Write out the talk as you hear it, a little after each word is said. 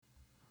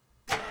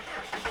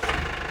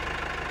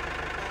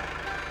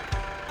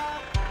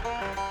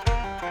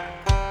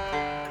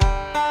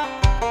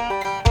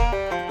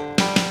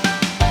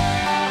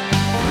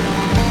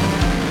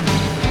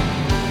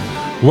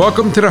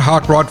Welcome to the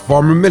Hot Rod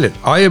Farmer Minute.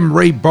 I am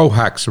Ray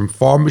Bohacs from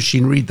Farm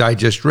Machinery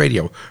Digest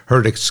Radio,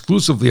 heard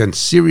exclusively on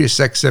Sirius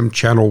XM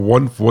Channel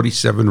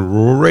 147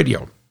 Rural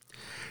Radio.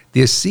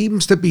 There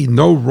seems to be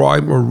no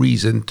rhyme or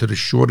reason to the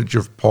shortage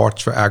of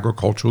parts for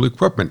agricultural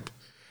equipment.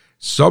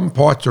 Some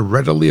parts are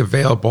readily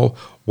available,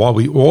 while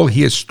we all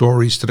hear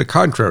stories to the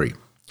contrary.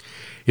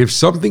 If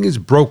something is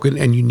broken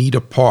and you need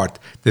a part,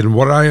 then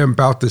what I am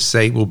about to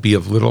say will be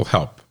of little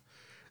help.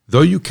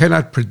 Though you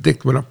cannot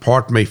predict when a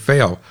part may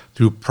fail,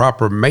 through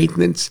proper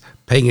maintenance,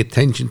 paying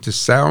attention to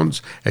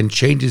sounds and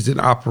changes in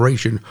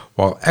operation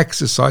while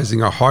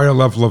exercising a higher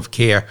level of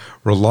care,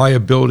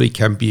 reliability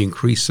can be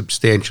increased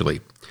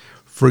substantially.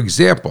 For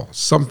example,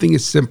 something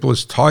as simple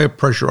as tire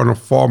pressure on a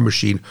farm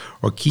machine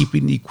or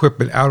keeping the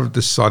equipment out of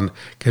the sun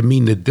can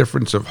mean the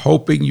difference of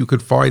hoping you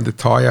could find the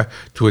tire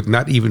to it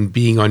not even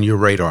being on your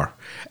radar.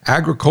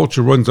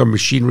 Agriculture runs on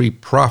machinery,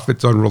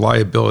 profits on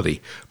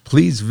reliability.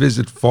 Please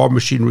visit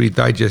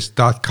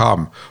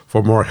farmmachinerydigest.com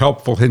for more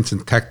helpful hints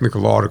and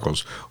technical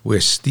articles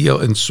where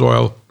steel and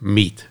soil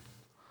meet.